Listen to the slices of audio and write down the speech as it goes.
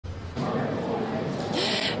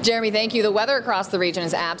Jeremy, thank you. The weather across the region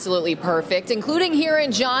is absolutely perfect, including here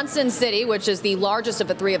in Johnson City, which is the largest of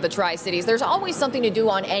the three of the Tri-Cities. There's always something to do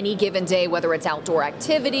on any given day, whether it's outdoor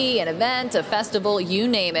activity, an event, a festival, you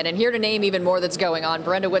name it. And here to name even more that's going on,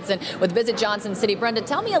 Brenda Whitson with Visit Johnson City. Brenda,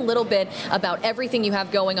 tell me a little bit about everything you have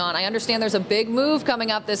going on. I understand there's a big move coming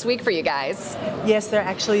up this week for you guys. Yes, there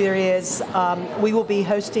is. We will be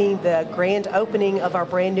hosting the grand opening of our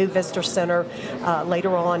brand new Visitor Center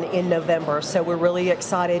later on in November. So we're really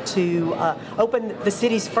excited to open the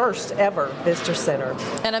city's first ever Visitor Center.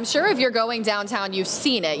 And I'm sure if you're going downtown, you've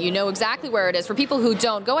seen it. You know exactly where it is. For people who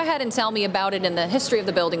don't, go ahead and tell me about it and the history of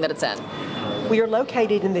the building that it's in. We are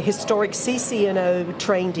located in the historic CC&O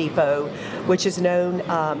train depot, which is known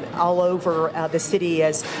all over the city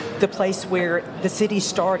as the place where the city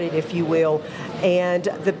started, if you will. And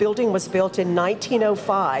the building was built in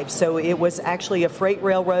 1905, so it was actually a freight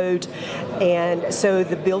railroad. And so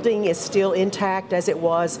the building is still intact as it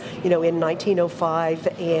was, in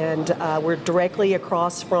 1905. And we're directly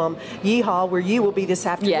across from Yeehaw, where you will be this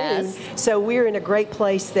afternoon. Yes. So we're in a great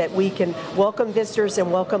place that we can welcome visitors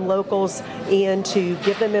and welcome locals in to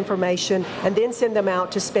give them information and then send them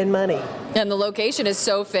out to spend money. And the location is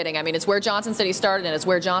so fitting. I mean, it's where Johnson City started and it's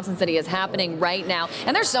where Johnson City is happening right now.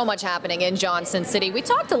 And there's so much happening in Johnson City. We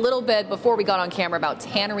talked a little bit before we got on camera about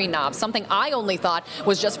Tannery Knobs, something I only thought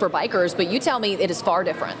was just for bikers, but you tell me it is far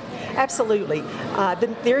different. Absolutely.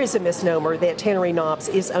 There is a misnomer that Tannery Knobs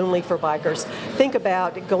is only for bikers. Think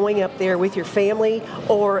about going up there with your family,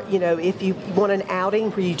 or, if you want an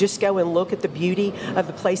outing where you just go and look at the beauty of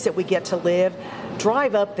the place that we get to live.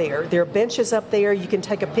 Drive up there. There are benches up there. You can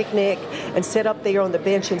take a picnic and sit up there on the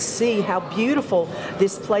bench and see how beautiful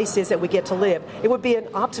this place is that we get to live. It would be an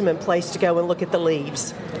optimum place to go and look at the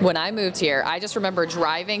leaves. When I moved here, I just remember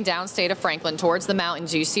driving downstate of Franklin towards the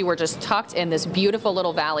mountains. You see we're just tucked in this beautiful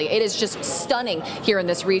little valley. It is just stunning here in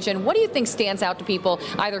this region. What do you think stands out to people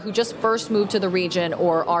either who just first moved to the region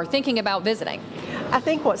or are thinking about visiting? I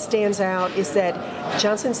think what stands out is that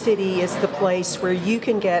Johnson City is the place where you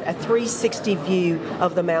can get a 360 view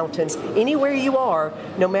of the mountains. Anywhere you are,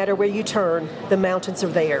 no matter where you turn, the mountains are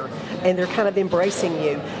there, and they're kind of embracing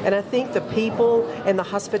you. And I think the people and the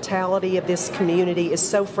hospitality of this community is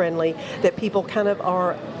so friendly that people kind of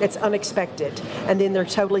it's unexpected, and then they're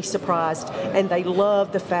totally surprised, and they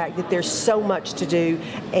love the fact that there's so much to do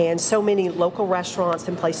and so many local restaurants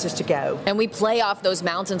and places to go. And we play off those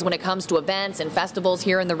mountains when it comes to events and festivals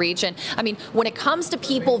here in the region. I mean, when it comes to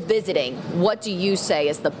people visiting, what do you say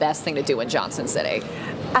is the best thing to do in Johnson City?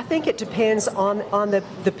 I think it depends on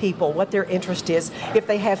the people, what their interest is. If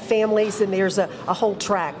they have families, then there's a whole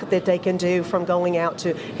track that they can do, from going out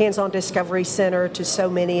to Hands-On Discovery Center to so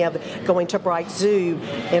many of going to Bright Zoo.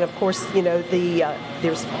 And of course,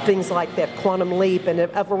 there's things like that Quantum Leap and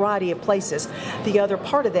a variety of places. The other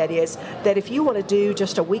part of that is that if you want to do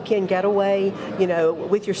just a weekend getaway,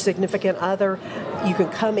 with your significant other, you can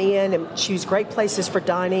come in and choose great places for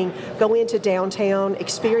dining, go into downtown,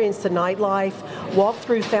 experience the nightlife, walk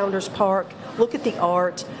through Founders Park, look at the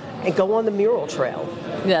art, and go on the mural trail.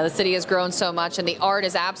 Yeah, the city has grown so much, and the art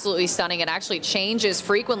is absolutely stunning. It actually changes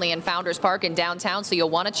frequently in Founders Park in downtown, so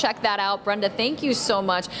you'll want to check that out. Brenda, thank you so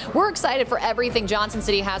much. We're excited for everything Johnson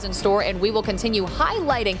City has in store, and we will continue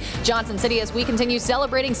highlighting Johnson City as we continue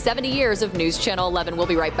celebrating 70 years of News Channel 11. We'll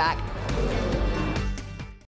be right back.